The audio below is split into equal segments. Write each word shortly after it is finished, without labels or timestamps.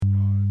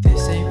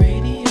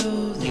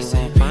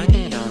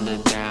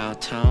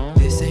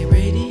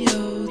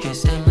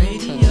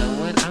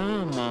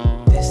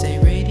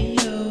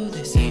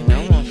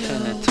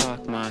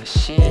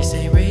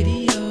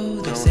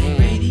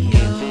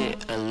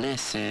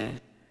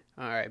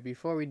Alright,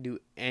 before we do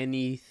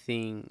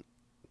anything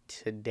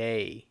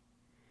today,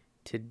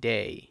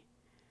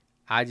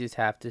 I just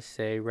have to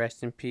say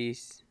rest in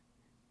peace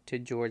to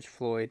George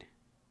Floyd.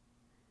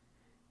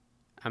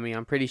 I mean,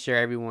 I'm pretty sure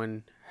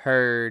everyone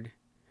heard,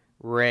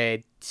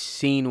 read,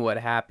 seen what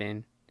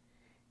happened.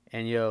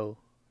 And yo,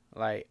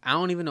 like, I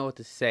don't even know what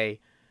to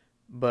say,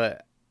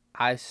 but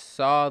I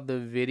saw the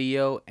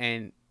video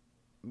and,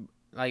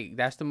 like,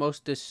 that's the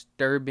most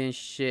disturbing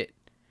shit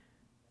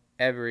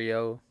ever,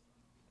 yo.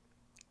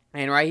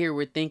 And right here,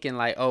 we're thinking,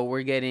 like, oh,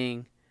 we're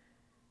getting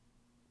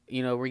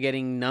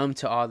numb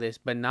to all this,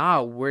 but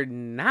nah, we're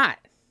not.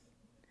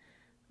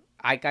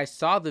 Like, I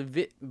saw the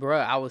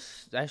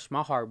bruh, that's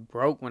my heart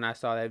broke when I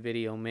saw that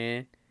video,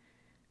 man.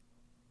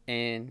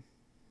 And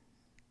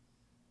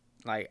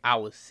like, I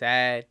was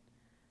sad,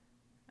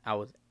 I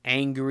was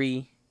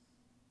angry,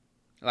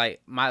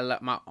 like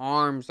my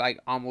arms like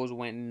almost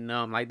went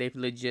numb, like they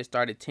legit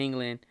started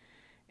tingling.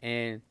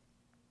 And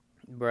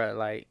bruh,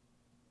 like,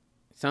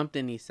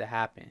 something needs to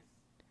happen,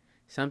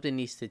 something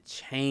needs to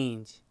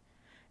change,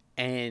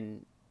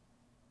 and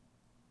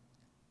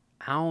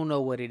I don't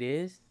know what it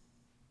is.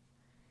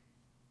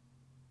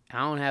 I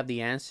don't have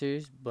the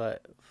answers,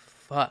 but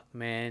fuck,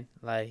 man,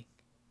 like,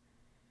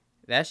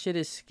 that shit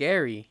is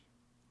scary.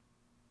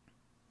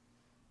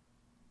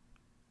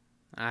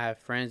 I have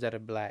friends that are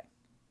black.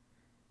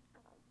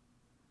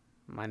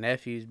 My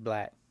nephew's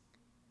black.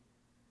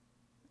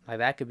 Like,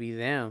 that could be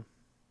them.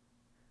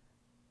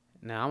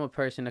 Now, I'm a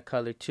person of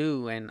color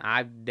too, and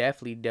I've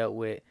definitely dealt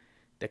with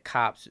the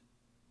cops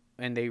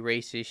and they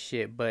racist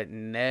shit, but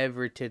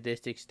never to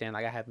this extent.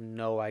 Like, I have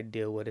no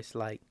idea what it's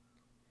like.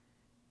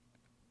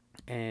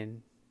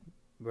 And,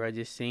 bro,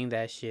 just seeing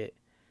that shit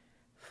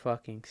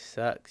fucking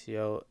sucks,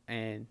 yo.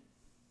 And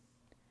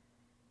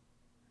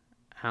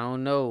I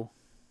don't know.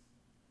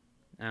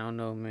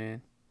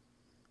 Man.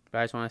 But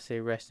I just want to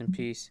say rest in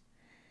peace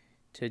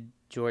to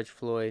George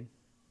Floyd.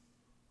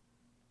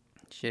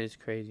 Shit is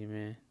crazy,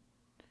 man.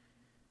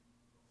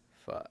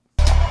 Fuck.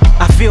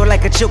 I feel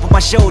like a chip on my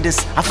shoulders.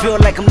 I feel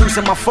like I'm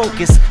losing my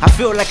focus. I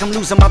feel like I'm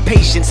losing my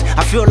patience.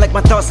 I feel like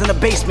my thoughts in the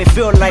basement. I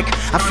feel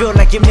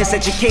like you're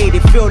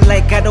miseducated. Feel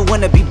like I don't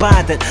wanna be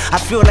bothered. I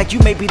feel like you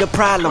may be the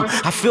problem.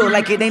 I feel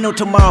like it ain't no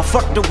tomorrow.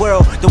 Fuck the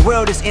world. The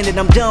world is ended.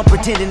 I'm done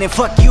pretending. And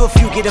fuck you if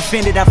you get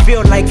offended. I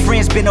feel like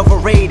friends been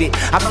overrated.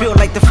 I feel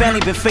like the family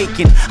been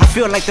faking. I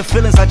feel like the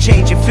feelings are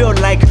changing. Feel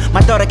like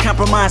my daughter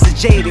compromised and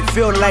jaded.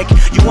 Feel like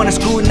you wanna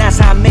school and that's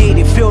how I made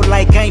it. Feel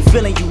like I ain't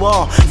feeling you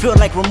all. Feel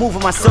like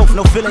removing myself.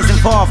 No feelings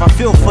involved. I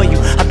feel for you.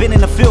 I've been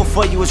in the field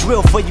for you. It's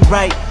real for you,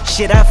 right?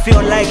 Shit, I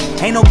feel like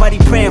ain't nobody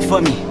praying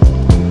for me.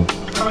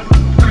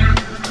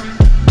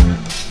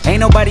 Ain't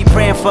nobody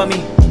praying for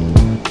me.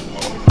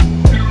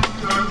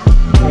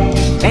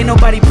 Ain't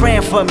nobody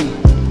praying for me.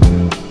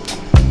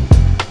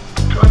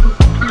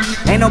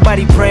 Ain't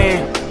nobody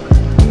praying.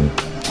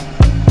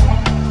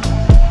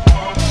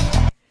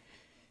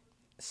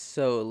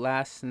 So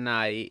last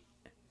night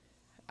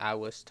I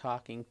was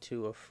talking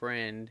to a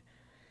friend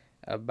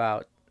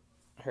about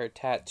her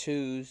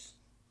tattoos,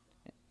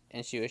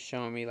 and she was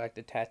showing me like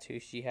the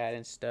tattoos she had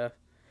and stuff,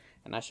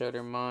 and I showed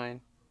her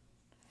mine.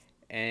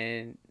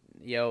 And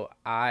yo,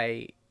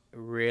 I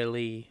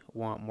really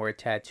want more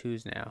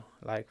tattoos now,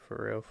 like,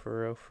 for real,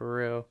 for real, for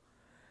real.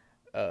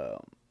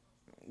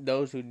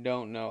 Those who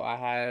don't know, I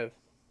have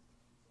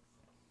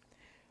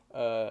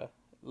a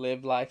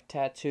Live Life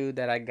tattoo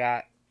that I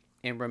got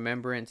in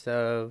remembrance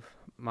of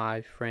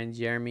my friend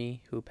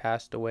Jeremy, who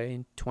passed away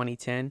in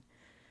 2010.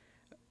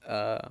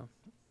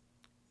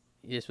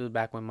 This was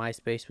back when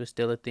MySpace was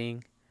still a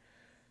thing.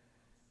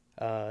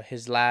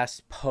 His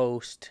last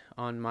post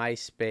on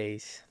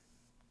MySpace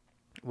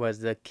was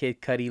the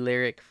Kid Cudi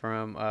lyric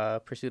from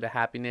Pursuit of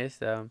Happiness.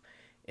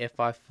 If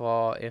I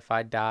fall, if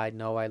I die,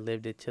 know I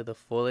lived it to the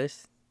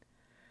fullest.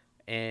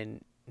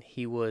 And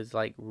he was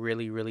like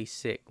really, really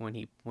sick when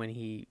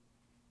he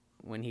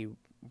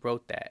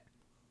wrote that.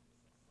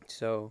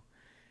 So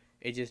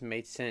it just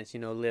made sense,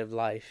 live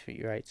life,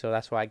 right? So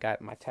that's why I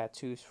got my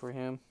tattoos for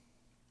him.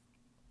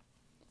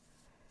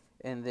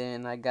 And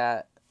then I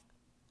got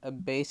a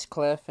bass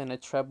clef and a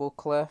treble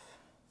clef,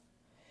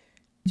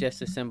 just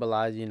to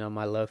symbolize,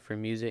 my love for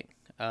music.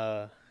 Do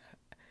I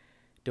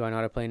know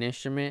how to play an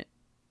instrument?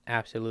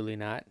 Absolutely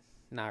not.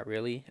 Not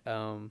really.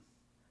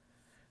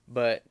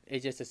 But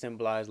it's just to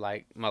symbolize,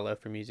 like, my love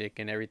for music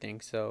and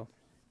everything. So,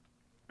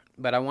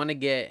 but I want to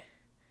get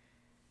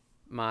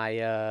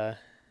my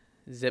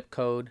zip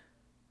code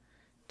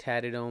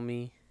tatted on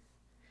me,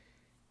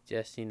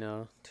 just,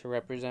 to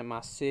represent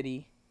my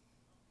city.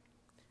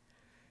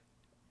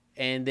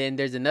 And then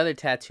there's another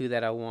tattoo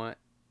that I want,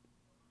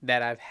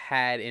 that I've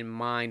had in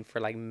mind for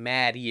like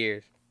mad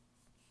years,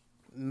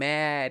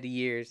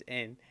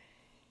 and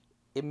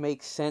it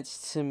makes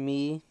sense to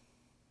me,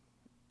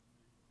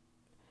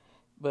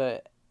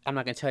 but I'm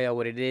not gonna tell y'all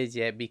what it is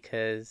yet,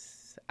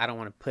 because I don't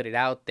want to put it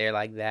out there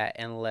like that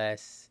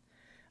unless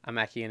I'm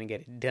actually gonna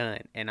get it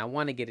done. And I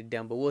want to get it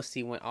done, but we'll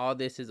see when all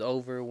this is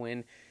over,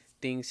 when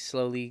things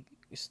slowly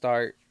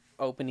start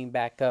opening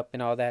back up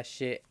and all that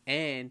shit.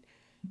 And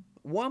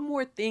one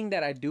more thing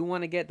that I do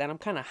want to get that I'm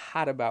kind of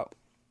hot about,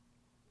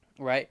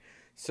 right?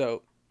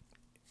 So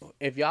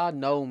if y'all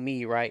know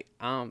me, right,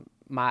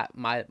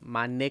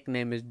 my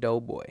nickname is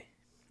Doughboy,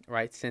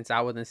 right? Since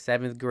I was in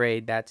 7th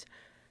grade, that's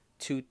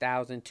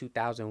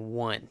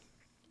 2001,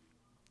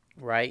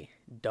 right?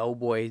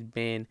 Doughboy's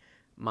been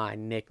my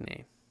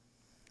nickname,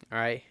 all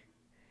right?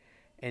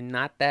 And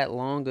not that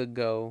long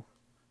ago,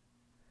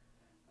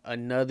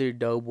 another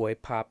Doughboy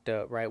popped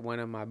up, right? One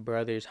of my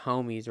brother's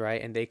homies,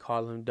 right? And they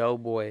call him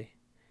Doughboy.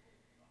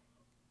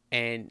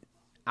 And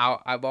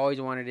I've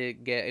always wanted to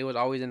get, it was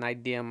always an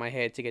idea in my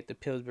head to get the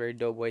Pillsbury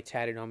Doughboy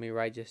tatted on me,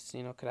 right? Just,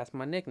 because that's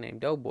my nickname,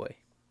 Doughboy.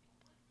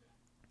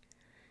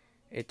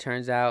 It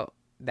turns out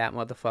that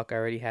motherfucker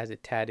already has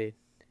it tatted.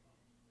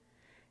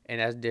 And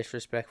that's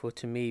disrespectful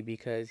to me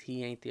because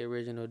he ain't the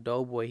original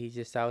Doughboy. He's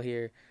just out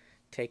here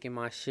taking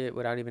my shit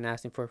without even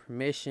asking for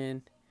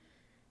permission.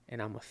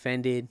 And I'm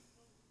offended.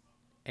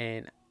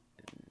 And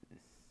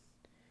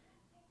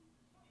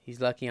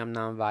he's lucky I'm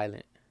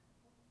nonviolent.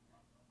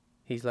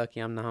 He's lucky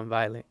I'm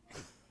nonviolent.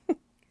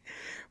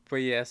 But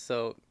yeah,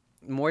 so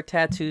more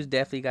tattoos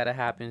definitely gotta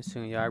happen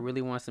soon, y'all. I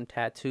really want some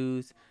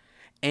tattoos.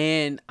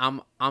 And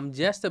I'm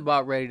just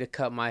about ready to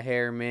cut my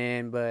hair,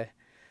 man, but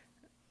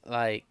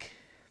like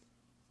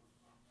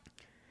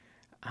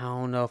I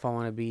don't know if I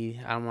want to be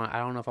I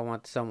don't know if I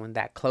want someone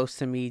that close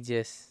to me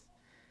just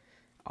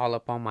all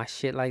up on my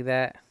shit like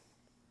that.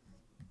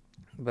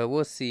 But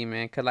we'll see,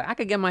 man, cuz like I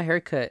could get my hair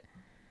cut.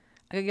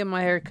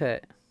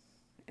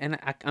 And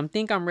I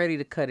think I'm ready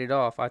to cut it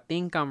off. I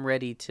think I'm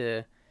ready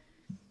to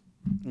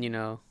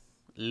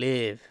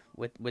live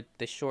with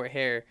the short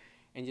hair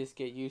and just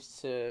get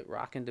used to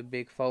rocking the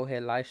big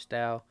forehead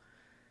lifestyle.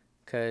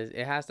 Cause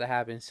it has to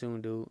happen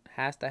soon, dude.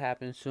 Has to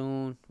happen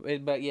soon.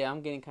 But yeah,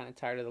 I'm getting kind of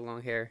tired of the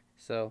long hair.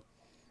 So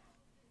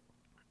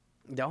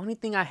the only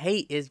thing I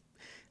hate is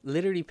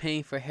literally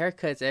paying for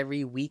haircuts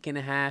every week and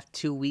a half,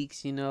 2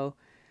 weeks.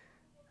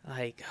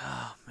 Like,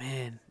 oh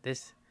man,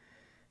 this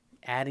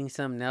adding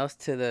something else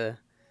to the,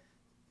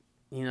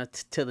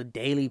 to the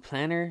daily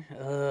planner.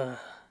 Ugh.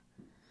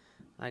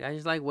 Like I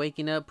just like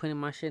waking up, putting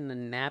my shit in a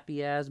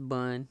nappy ass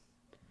bun,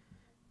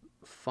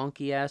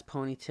 funky ass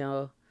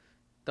ponytail,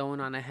 throwing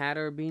on a hat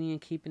or a beanie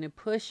and keeping it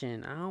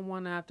pushing. I don't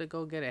want to have to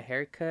go get a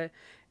haircut.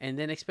 And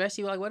then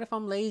especially like, what if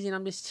I'm lazy and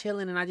I'm just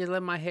chilling and I just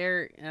let my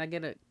hair and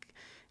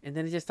and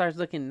then it just starts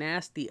looking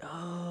nasty.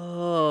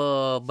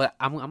 Oh, but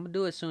I'm going to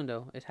do it soon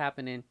though. It's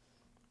happening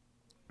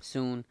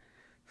soon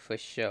for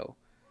sure.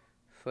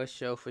 For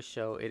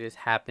sure. It is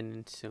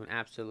happening soon.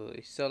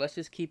 Absolutely. So let's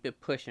just keep it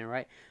pushing,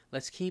 right?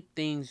 Let's keep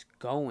things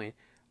going.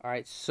 All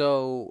right.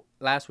 So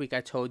last week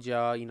I told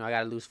y'all, I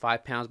got to lose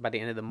 5 pounds by the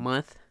end of the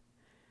month.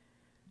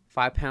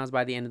 5 pounds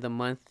by the end of the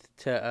month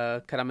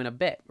to cause I'm in a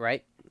bet,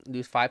 right?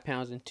 Lose 5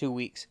 pounds in 2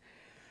 weeks.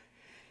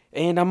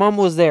 And I'm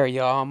almost there,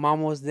 y'all. I'm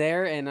almost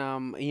there. And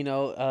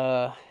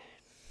I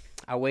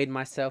weighed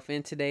myself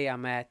in today.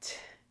 I'm at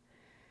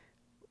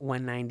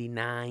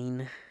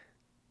 199.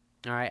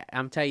 All right.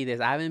 I'm telling you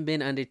this. I haven't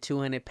been under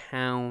 200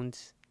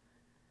 pounds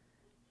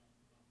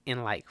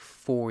in like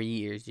 4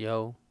 years,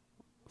 yo.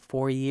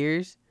 4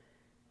 years?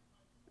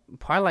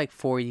 Probably like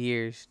 4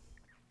 years.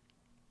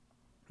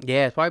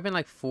 Yeah, it's probably been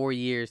like 4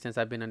 years since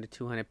I've been under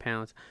 200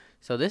 pounds.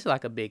 So this is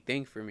like a big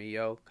thing for me,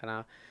 yo.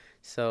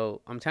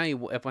 So I'm telling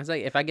you, if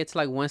I get to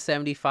like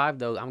 175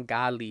 though, I'm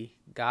godly.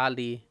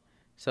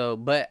 So,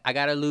 but I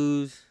gotta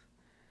lose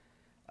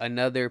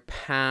another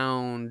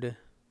pound.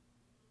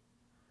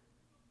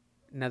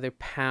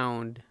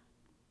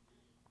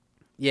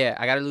 Yeah,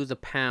 I gotta lose a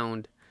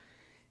pound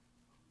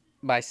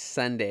by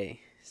Sunday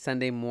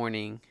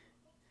morning.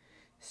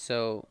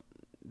 So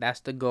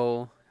that's the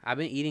goal. I've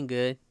been eating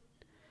good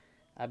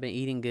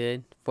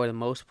for the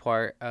most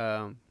part.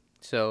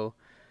 So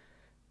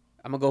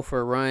I'm gonna go for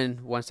a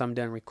run once I'm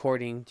done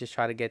recording. Just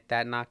try to get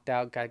that knocked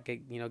out. Gotta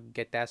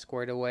get that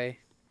squared away.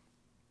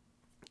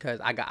 Cause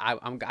I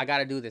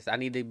gotta do this. I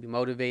need to be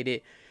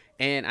motivated,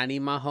 and I need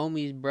my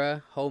homies,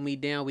 bruh, hold me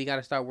down. We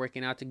gotta start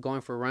working out,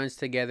 going for runs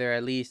together,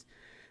 at least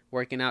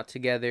working out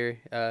together,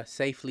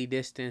 safely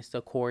distanced,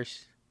 of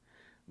course.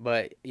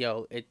 But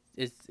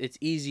it's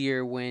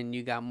easier when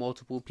you got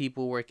multiple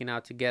people working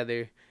out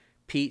together.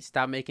 Pete,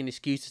 stop making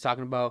excuses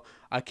talking about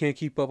I can't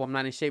keep up, I'm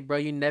not in shape, bro.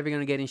 You're never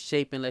gonna get in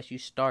shape unless you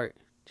start.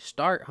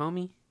 Start,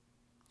 homie.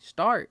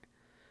 Start.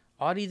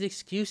 All these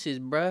excuses,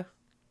 bruh,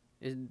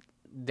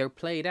 they're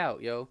played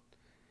out, yo.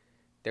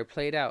 They're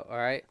played out, all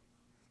right?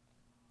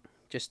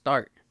 Just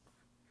start.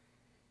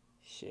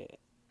 Shit.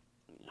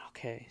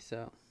 Okay,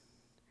 so.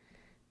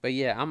 But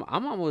yeah, I'm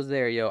almost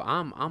there, yo.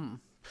 I'm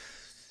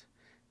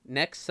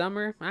next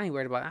summer. I ain't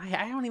worried about.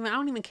 I don't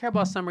even care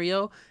about summer,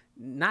 yo.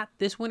 Not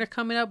this winter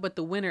coming up, but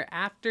the winter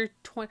after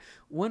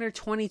winter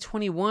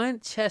 2021.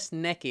 Chest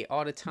naked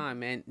all the time,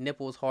 man.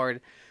 Nipples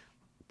hard,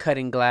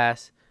 cutting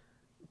glass,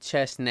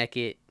 chest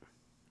naked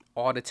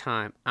all the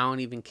time. I don't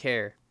even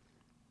care.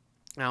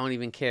 I'm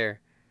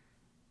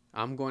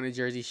going to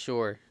Jersey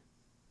Shore.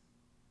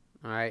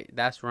 All right,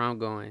 that's where I'm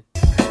going.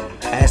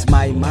 As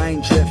my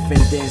mind drift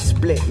and then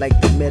split like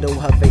the middle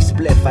of a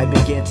spliff, I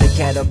begin to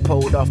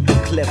catapult off the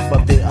cliff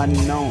of the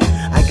unknown.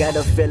 I got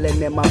a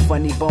feeling in my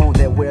funny bone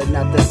that we're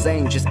not the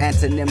same, just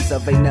antonyms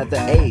of another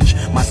age.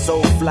 My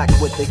soul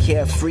flocked with the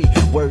carefree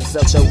words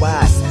of the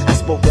wise. I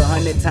spoke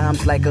 100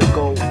 times like a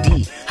gold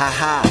D.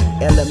 Haha,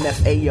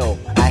 LMFAO.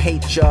 I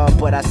hate y'all,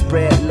 but I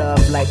spread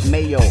love like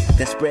mayo,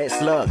 then spread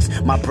slugs.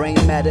 My brain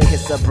matter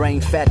hits a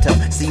brain fatter.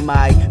 See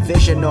my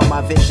vision or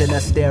my vision, a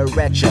stare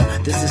at ya.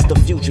 This is the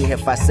future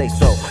if I say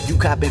so. You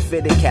copping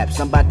fitted caps,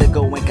 I'm about to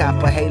go and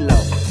cop a halo.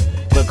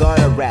 Regard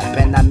a rap,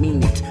 and I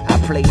mean it. I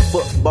play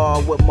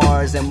football with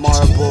Mars and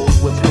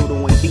marbles with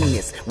Pluto and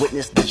Venus.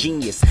 Witness the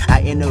genius.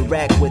 I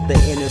interact with the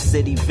inner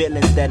city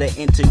villains that'll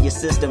enter your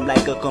system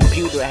like a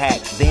computer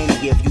hack, then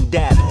give you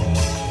dap.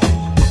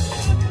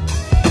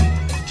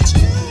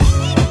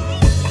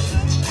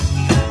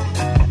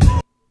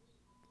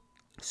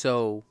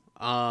 So,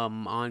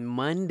 on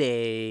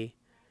Monday,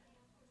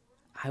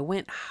 I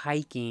went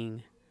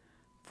hiking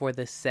for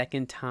the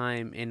second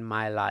time in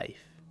my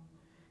life,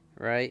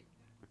 right?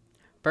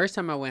 First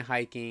time I went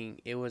hiking,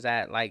 it was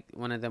at like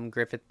one of them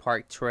Griffith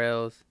Park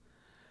trails.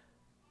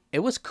 It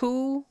was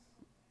cool.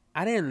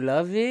 I didn't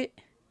love it,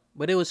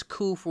 but it was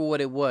cool for what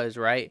it was,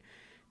 right?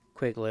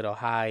 Quick little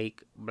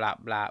hike, blah,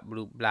 blah,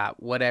 blah, blah,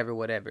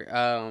 whatever.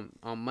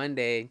 On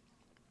Monday,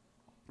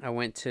 I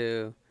went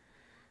to,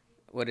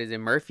 what is it,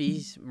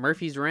 Murphy's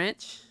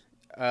Ranch?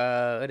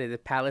 What is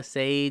it,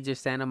 Palisades or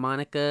Santa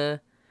Monica?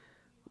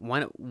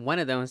 One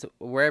of them is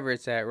wherever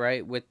it's at,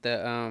 right? With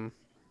the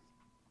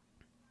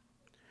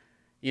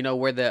you know,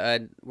 where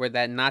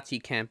that Nazi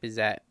camp is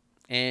at.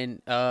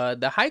 And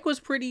the hike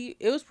was pretty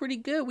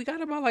good. We got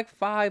about like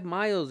 5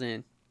 miles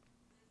in.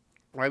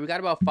 Right, we got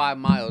about 5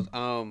 miles.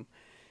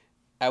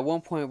 At one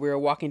point we were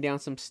walking down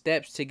some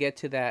steps to get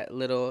to that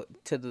little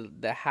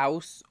the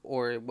house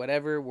or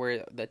whatever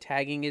where the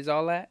tagging is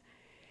all at.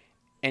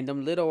 And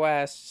them little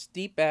ass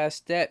steep ass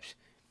steps.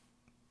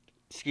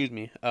 Excuse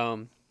me.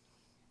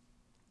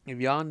 If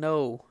y'all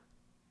know,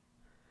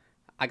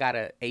 I got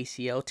a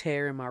ACL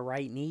tear in my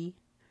right knee.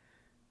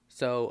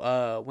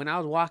 So when I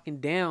was walking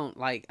down,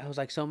 like I was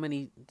like so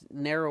many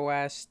narrow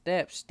ass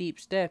steps,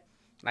 steep step,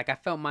 like I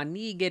felt my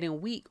knee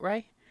getting weak,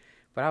 right?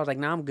 But I was like,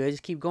 nah, I'm good,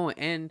 just keep going.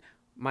 And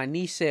my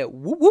knee said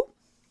whoop whoop.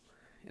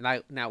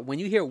 Like now when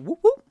you hear whoop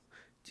whoop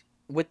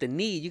with the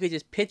knee, you could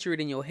just picture it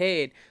in your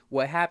head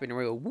what happened.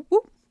 Right, whoop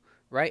whoop,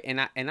 right?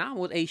 And I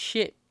was a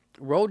shit.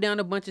 Rolled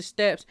down a bunch of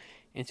steps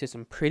into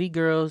some pretty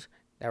girls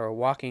that were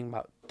walking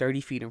about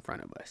 30 feet in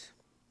front of us.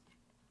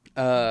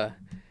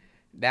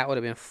 That would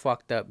have been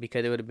fucked up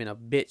because it would have been a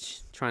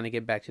bitch trying to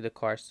get back to the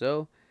car.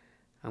 So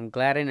I'm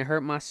glad I didn't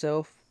hurt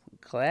myself.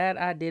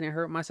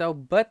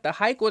 But the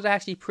hike was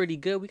actually pretty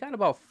good. We got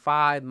about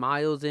 5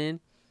 miles in.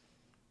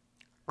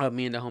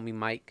 Me and the homie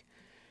Mike.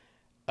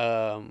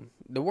 There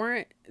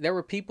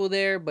were people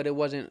there, but it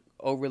wasn't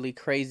overly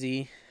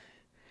crazy.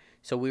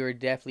 So we were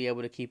definitely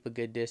able to keep a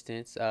good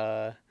distance.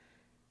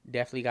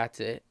 Definitely got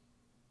to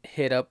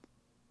hit up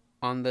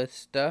on the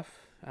stuff.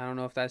 I don't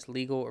know if that's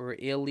legal or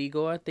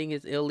illegal. I think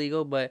it's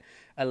illegal, but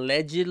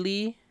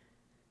allegedly,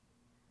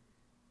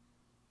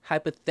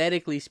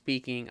 hypothetically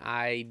speaking,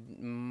 I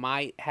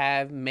may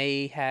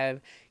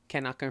have,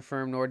 cannot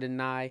confirm nor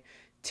deny,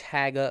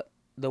 tag up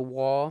the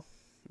wall,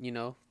 you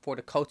know, for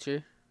the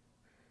culture.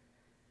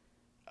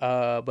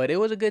 But it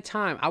was a good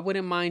time. I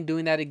wouldn't mind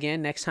doing that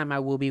again. Next time I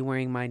will be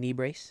wearing my knee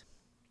brace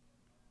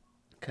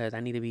because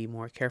I need to be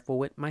more careful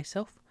with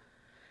myself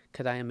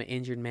because I am an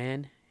injured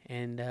man.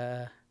 And,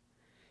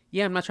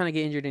 yeah, I'm not trying to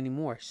get injured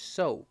anymore.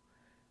 So,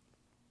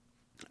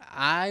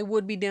 I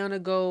would be down to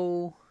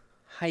go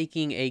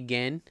hiking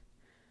again.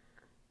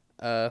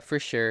 For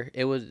sure.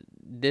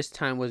 This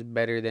time was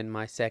better than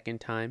my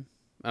second time.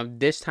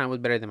 This time was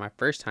better than my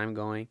first time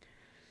going.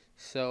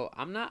 So,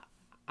 I'm not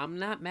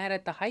mad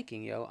at the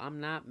hiking, yo. I'm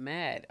not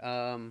mad.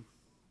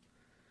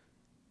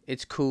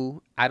 It's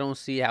cool. I don't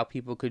see how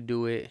people could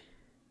do it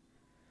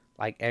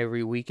like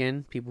every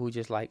weekend. People who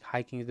just like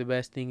hiking is the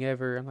best thing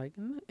ever. I'm like,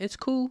 it's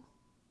cool.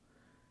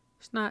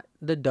 It's not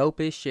the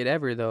dopest shit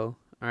ever, though.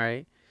 All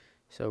right.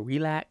 So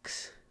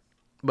relax.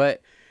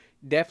 But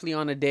definitely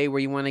on a day where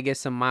you want to get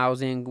some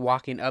miles in,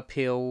 walking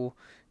uphill,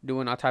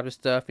 doing all types of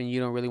stuff, and you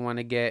don't really want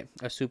to get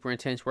a super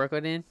intense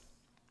workout in,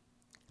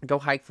 go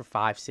hike for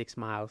 5-6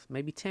 miles,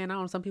 maybe 10. I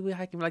don't know. Some people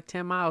hiking for like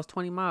 10 miles,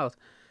 20 miles.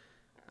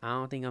 I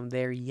don't think I'm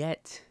there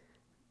yet,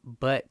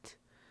 but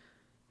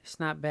it's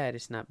not bad.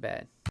 It's not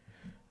bad.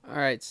 All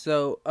right.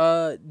 So,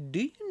 do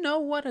you know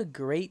what a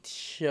great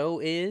show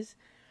is?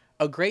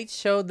 A great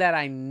show that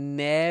I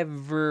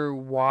never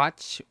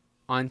watch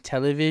on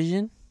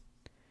television.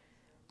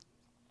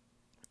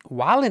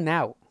 Wildin'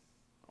 Out.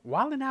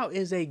 Wildin' Out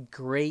is a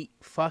great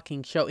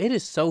fucking show. It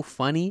is so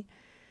funny.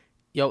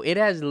 Yo, it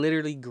has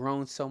literally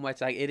grown so much.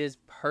 Like, it is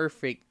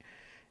perfect.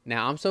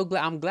 Now,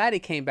 I'm glad it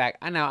came back.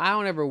 I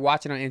don't ever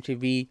watch it on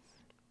MTV.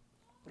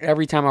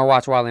 Every time I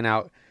watch Wildin'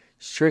 Out,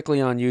 strictly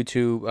on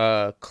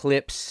YouTube,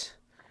 clips,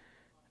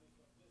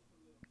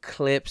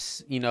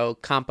 you know,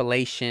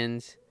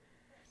 compilations.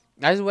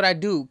 That's what I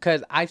do,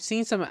 cause I've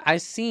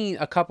seen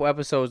a couple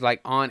episodes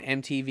like on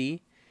MTV,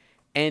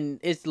 and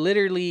it's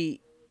literally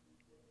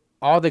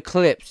all the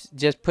clips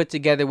just put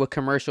together with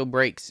commercial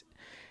breaks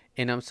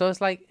in them. So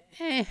it's like,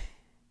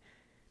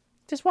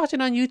 just watch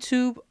it on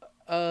YouTube.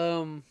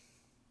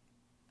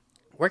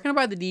 Working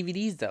about the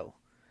DVDs though,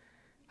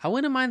 I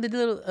wouldn't mind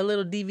a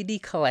little DVD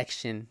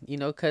collection,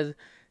 cause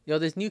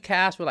this new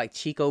cast with like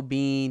Chico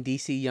Bean,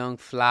 DC Young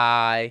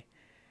Fly,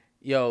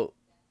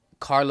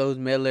 Carlos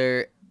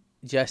Miller,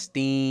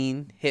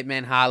 Justine,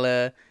 Hitman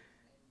Holla,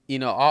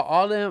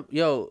 all them,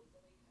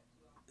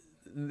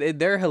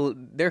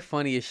 they're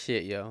funny as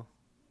shit, yo.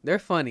 They're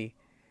funny,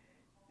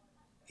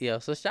 yo.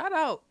 So shout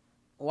out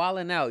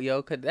Wildin' Out,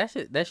 yo, cause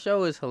that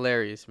show is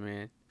hilarious,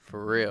 man.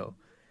 For real,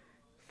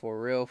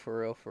 for real, for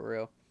real, for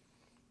real,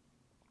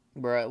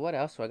 bruh. What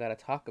else do I gotta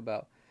talk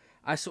about?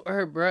 I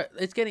swear, bruh,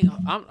 it's getting.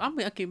 I'm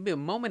gonna be a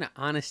moment of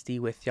honesty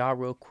with y'all,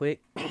 real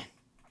quick.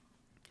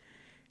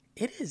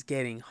 It is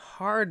getting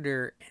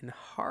harder and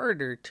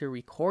harder to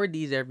record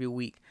these every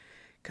week,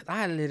 cause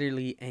I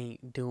literally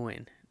ain't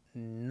doing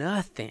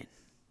nothing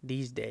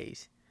these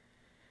days.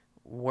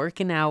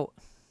 Working out,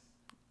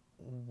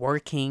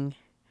 working,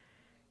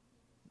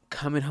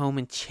 coming home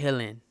and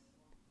chilling.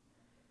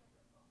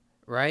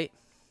 Right?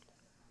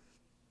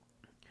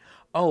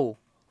 Oh,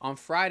 on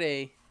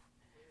Friday,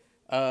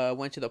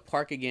 went to the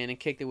park again and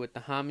kicked it with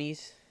the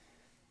homies.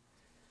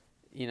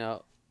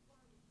 Threw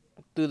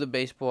the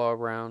baseball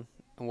around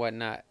and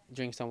whatnot.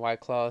 Drink some White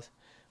Claws.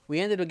 We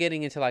ended up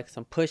getting into like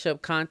some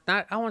push-up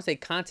not I want to say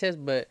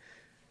contest, but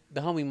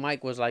the homie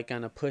Mike was like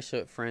on a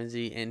push-up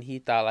frenzy, and he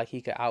thought like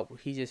he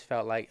just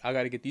felt like, I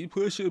gotta get these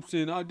push-ups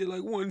in. I did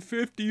like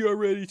 150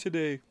 already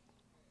today.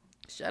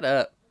 Shut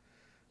up.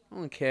 I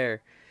don't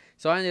care.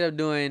 So I ended up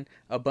doing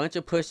a bunch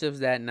of push-ups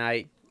that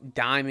night.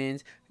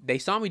 Diamonds. They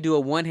saw me do a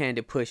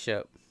one-handed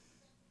push-up.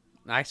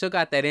 I still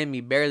got that in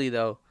me, barely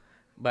though.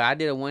 But I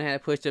did a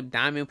one-handed push-up,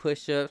 diamond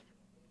push-ups,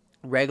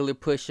 regular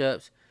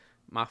push-ups.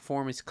 My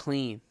form is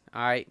clean.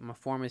 Alright, my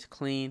form is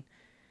clean.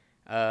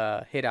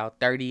 Hit out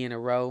 30 in a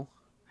row.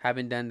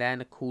 Haven't done that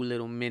in a cool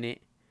little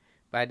minute.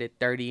 But I did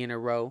 30 in a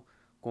row.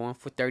 Going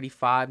for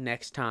 35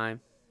 next time.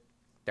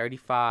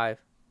 35.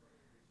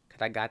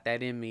 Because I got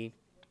that in me.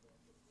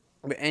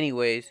 But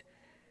anyways,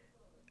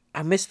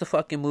 I miss the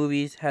fucking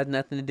movies. Has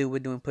nothing to do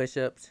with doing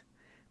push-ups.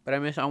 But I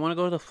want to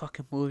go to the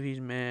fucking movies,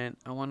 man.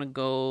 I want to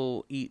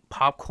go eat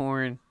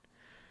popcorn.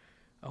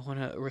 I want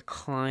to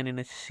recline in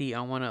a seat.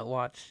 I want to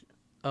watch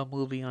a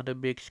movie on the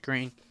big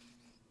screen.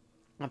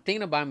 I'm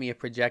thinking about me a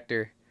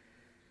projector.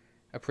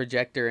 A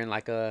projector and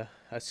like a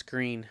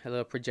screen. A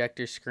little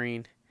projector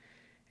screen.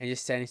 And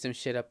just setting some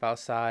shit up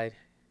outside.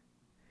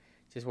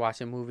 Just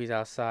watching movies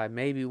outside.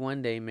 Maybe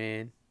one day,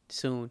 man.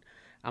 Soon.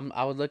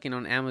 I was looking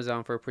on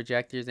Amazon for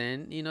projectors,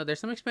 and there's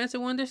some expensive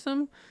ones, there's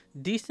some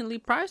decently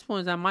priced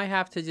ones. I might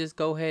have to just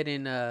go ahead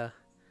and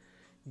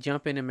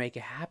jump in and make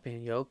it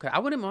happen, yo. Cause I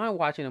wouldn't mind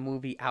watching a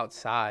movie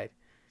outside,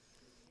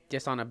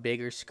 just on a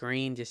bigger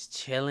screen, just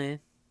chilling.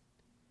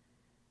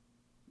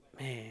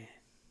 Man,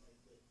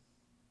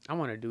 I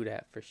want to do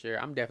that for sure.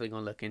 I'm definitely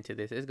gonna look into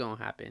this. It's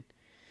gonna happen.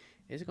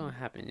 It's gonna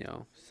happen,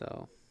 yo.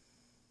 So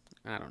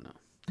I don't know.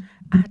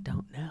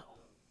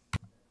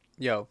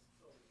 Yo.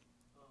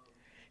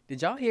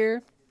 Did y'all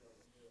hear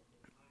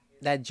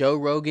that Joe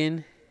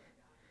Rogan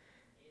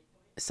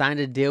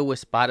signed a deal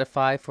with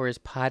Spotify for his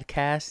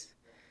podcast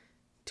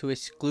to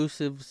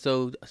exclusive?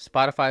 So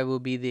Spotify will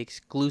be the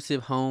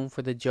exclusive home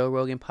for the Joe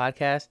Rogan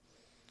podcast.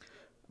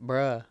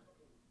 Bruh,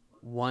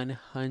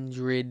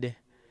 $100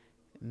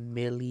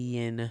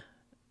 million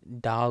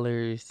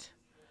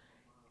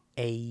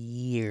a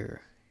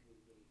year.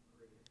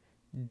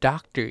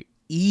 Dr.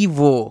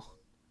 Evil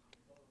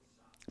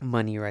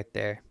money right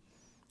there.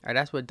 All right,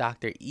 that's what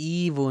Dr.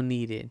 Evil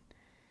needed.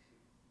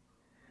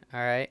 All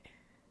right.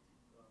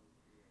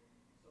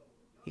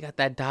 He got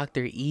that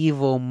Dr.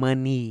 Evil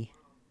money.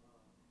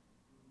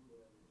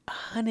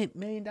 $100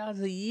 million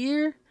a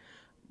year?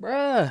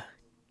 Bruh.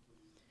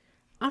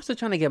 I'm still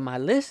trying to get my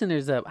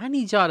listeners up. I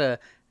need y'all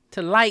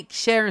to like,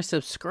 share, and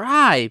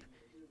subscribe.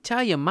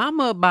 Tell your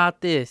mama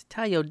about this.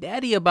 Tell your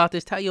daddy about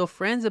this. Tell your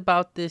friends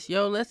about this.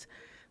 Yo, let's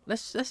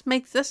try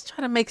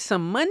to make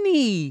some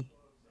money.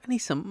 I need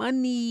some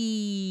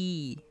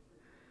money.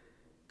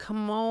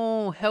 Come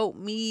on, help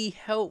me.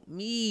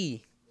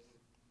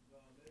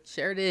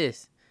 Share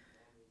this.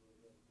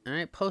 All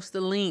right, post the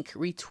link,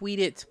 retweet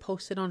it,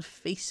 post it on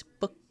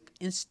Facebook,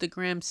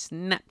 Instagram,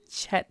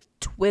 Snapchat,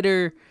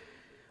 Twitter,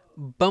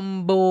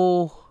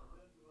 Bumble,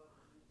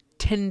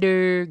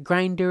 Tinder,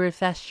 Grindr if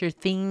that's your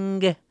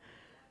thing.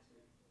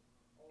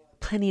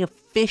 Plenty of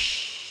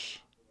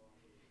Fish,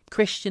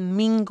 Christian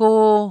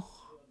Mingle.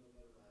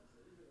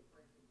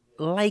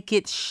 Like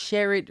it,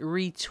 share it,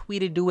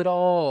 retweet it, do it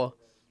all.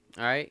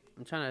 All right,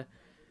 all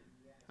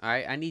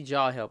right, I need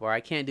y'all help, or I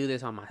can't do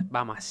this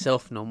by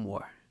myself no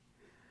more.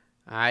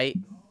 All right,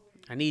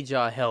 I need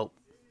y'all help.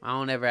 I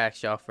don't ever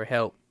ask y'all for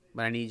help,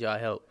 but I need y'all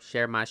help.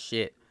 Share my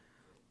shit.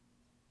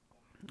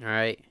 All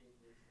right,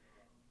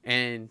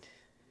 and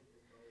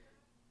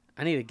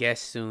I need a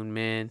guest soon,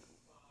 man.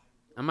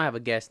 I might have a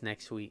guest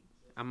next week.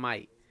 I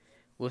might.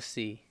 We'll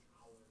see.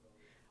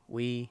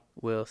 We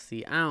will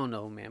see. I don't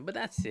know, man. But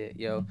that's it,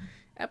 yo.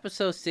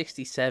 Episode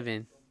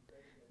 67.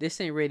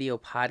 This Ain't Radio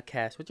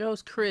Podcast with your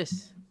host,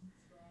 Chris.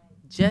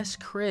 Just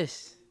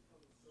Chris.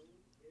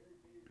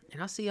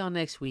 And I'll see y'all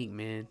next week,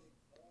 man.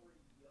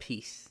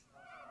 Peace.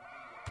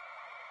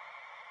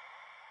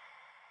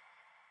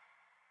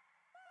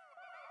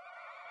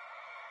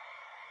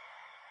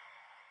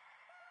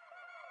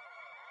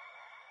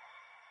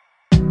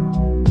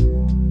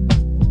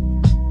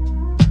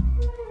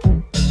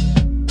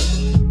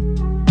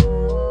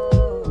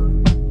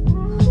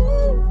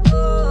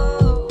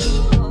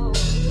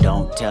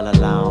 Tell a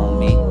lie on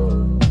me.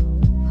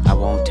 I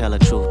won't tell the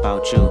truth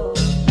about you.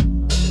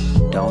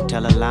 Don't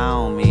tell a lie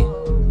on me.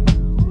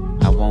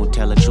 I won't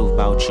tell the truth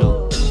about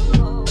you.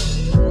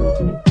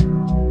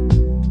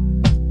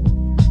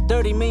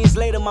 30 minutes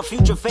later, my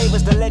future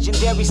favors the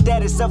legendary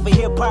status of a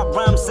hip-hop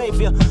rhyme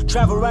savior.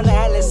 Travel around the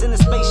atlas in a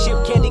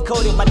spaceship,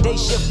 candy-coated. My day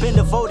shift been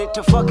devoted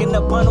to fucking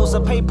up bundles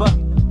of paper.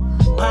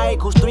 Pi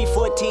equals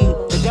 314.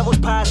 The devil's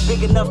pie is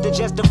big enough to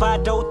justify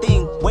the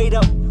thing. Wait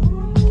up.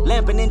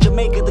 Lamping in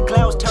Jamaica, the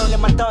clouds turning,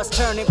 my thoughts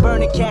turning,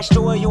 burning cash to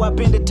oil. I've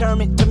been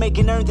determined to make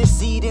and earn this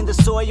seed in the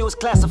soil. It's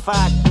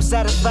classified. I'm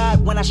satisfied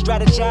when I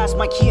strategize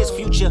my kids'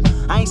 future.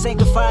 I ain't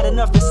sanctified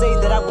enough to say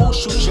that I won't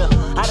shoot ya.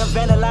 I done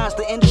vandalized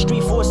the industry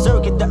for a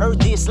circuit. The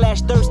earthiest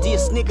 /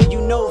 thirstiest nigga you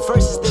know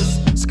versus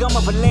this scum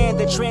of a land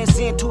that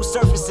transcend two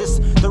surfaces.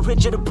 The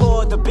richer the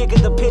poor, the bigger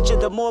the picture,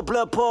 the more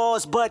blood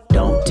pours. But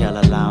don't tell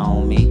a lie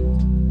on me.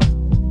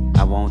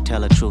 I won't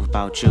tell the truth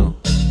about you.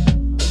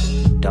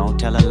 Don't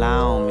tell a lie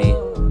on me.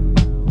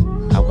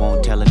 I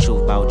won't tell the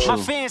truth about you. My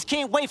fans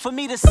can't wait for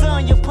me to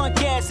sun your punk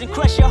ass and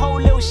crush your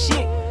whole little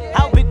shit.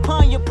 I'll big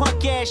pun your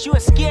punk ass, you a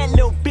scared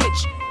little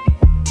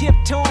bitch.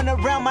 Tiptoeing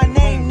around my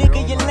name,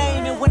 nigga, you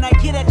lame. And when I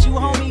get at you,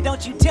 homie,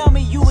 don't you tell me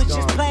you was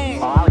just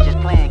playing. Oh, I was just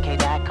playing,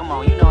 K-Dot. Come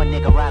on, you know a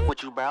nigga rock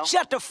with you, bro.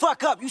 Shut the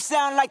fuck up, you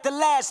sound like the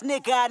last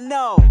nigga I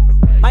know.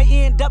 Might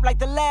end up like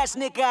the last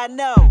nigga I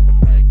know.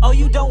 Oh,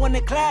 you don't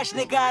wanna clash,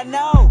 nigga, I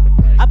know.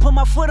 I put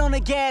my foot on the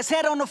gas,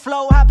 head on the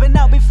floor, hopping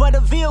out before the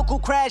vehicle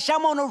crash.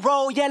 I'm on the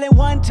road, yelling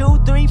 1,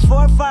 2, 3,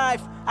 4,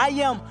 5. I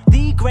am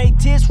the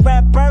greatest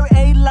rapper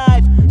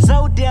alive.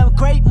 So damn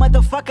great,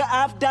 motherfucker,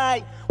 I've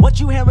died.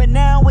 What you hearing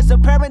now is a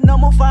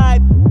paranormal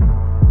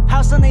vibe.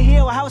 House on the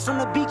hill, a house on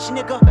the beach,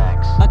 nigga.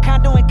 Facts. A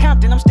condo in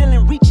Compton, I'm still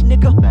in reach,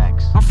 nigga.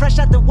 Facts. I'm fresh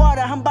out the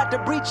water, I'm about to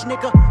breach,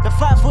 nigga. The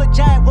 5-foot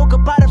giant woke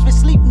up out of his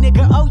sleep,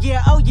 nigga. Oh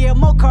yeah,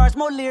 more cars,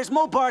 more leers,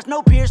 more bars,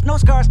 no peers, no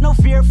scars, no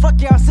fear.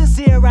 Fuck y'all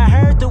sincere, I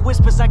heard the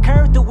whispers, I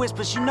heard the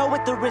whispers. You know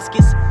what the risk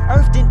is.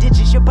 Earthed in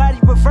ditches, your body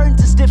reverting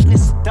to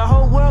stiffness. The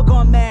whole world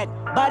going mad,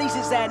 bodies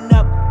is adding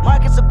up.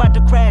 Markets about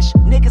to crash,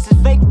 niggas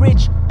is fake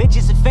rich,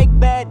 bitches is fake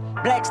bad.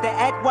 Blacks that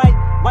act white,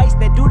 whites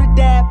that do the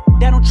dab.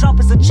 Donald Trump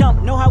is a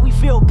chump, know how we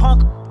feel,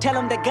 punk. Tell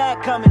them that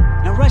God coming,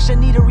 and Russia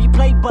need a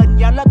replay button.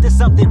 Y'all up to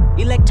something.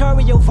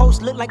 Electoral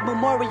votes look like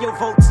memorial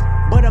votes,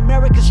 but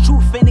America's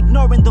truth ain't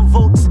ignoring the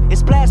votes.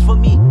 It's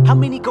blasphemy. How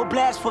many go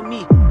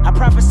blasphemy? I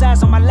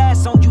prophesied on my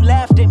last song, you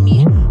laughed at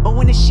me. But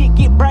when the shit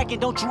get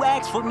bracket, don't you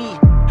ask for me.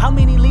 How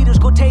many leaders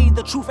go tell you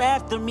the truth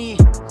after me?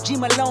 G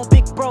Malone,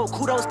 big bro,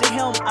 kudos to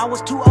him. I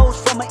was too old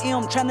from a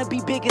M, trying to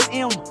be big as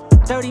M.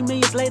 30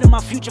 millions later, my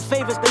future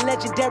favors the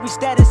legendary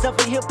status of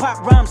a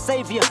hip-hop rhyme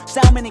savior.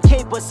 Salmon and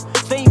capers,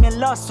 fame and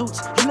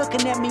lawsuits. You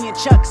looking at me in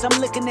chucks,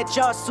 I'm looking at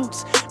y'all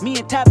suits. Me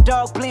and Top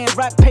Dog playing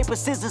rock, paper,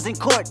 scissors in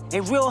court.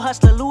 A real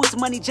hustler lose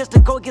money just to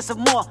go get some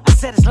more. I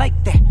said it's like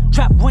that.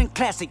 Drop one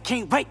classic,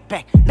 came right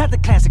back. Another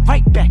classic,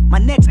 right back. My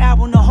next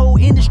album, the whole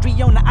industry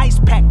on the ice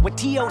pack. With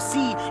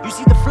TOC, you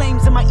see the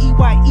flames in my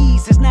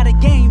EYEs. It's not a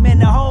game and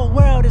the whole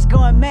world is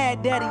going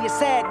mad, daddy. You're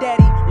sad,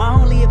 daddy. My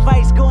only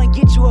advice, go and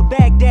get you a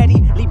bag, daddy.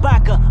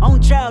 Libaka,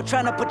 on trial,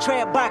 trying to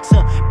portray a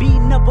boxer.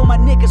 Beating up on my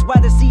niggas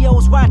while the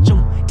COs watch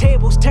them.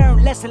 Tables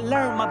turn, lesson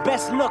learned, my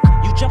best look.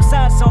 You jump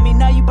sides on me,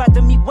 now you about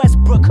to meet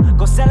Westbrook.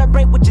 Go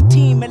celebrate with your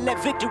team and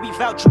let victory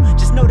vouch you.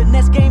 Just know the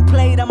next game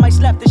played, I might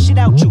slap the shit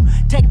out you.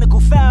 Technical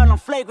foul, I'm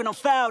flagrant, I'm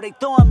foul. They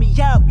throwing me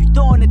out, you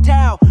throwing the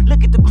towel.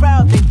 Look at the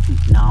crowd, they,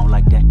 no, I don't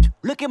like that.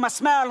 Look at my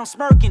smile, I'm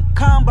smirking,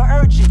 calm but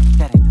urgent.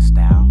 That ain't the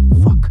style,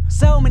 fuck.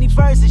 So many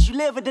verses, you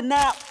live in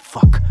denial,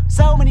 fuck.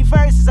 So many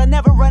verses, I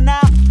never run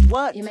out.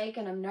 What? You're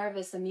making them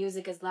nervous, the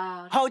music is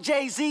loud. Oh,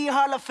 Jay-Z,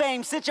 Hall of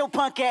Fame, sit your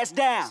punk ass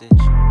down.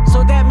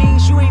 So that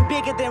means you ain't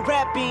bigger than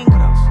rapping.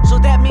 So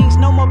that means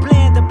no more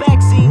playing the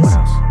back scenes.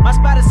 My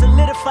spot is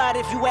solidified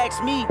if you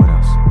ask me.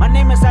 My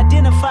name is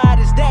identified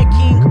as that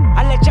king.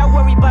 I let y'all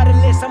worry about the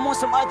list, I'm on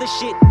some other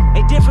shit.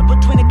 A difference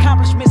between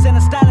accomplishments and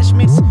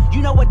astonishments.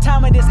 You know what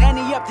time it is,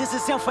 Annie up, this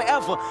is him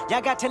forever.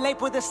 Y'all got till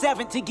April the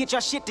 7th to get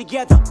y'all shit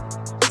together.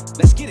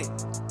 Let's get it.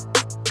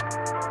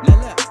 Now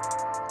look,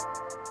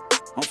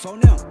 on phone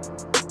now.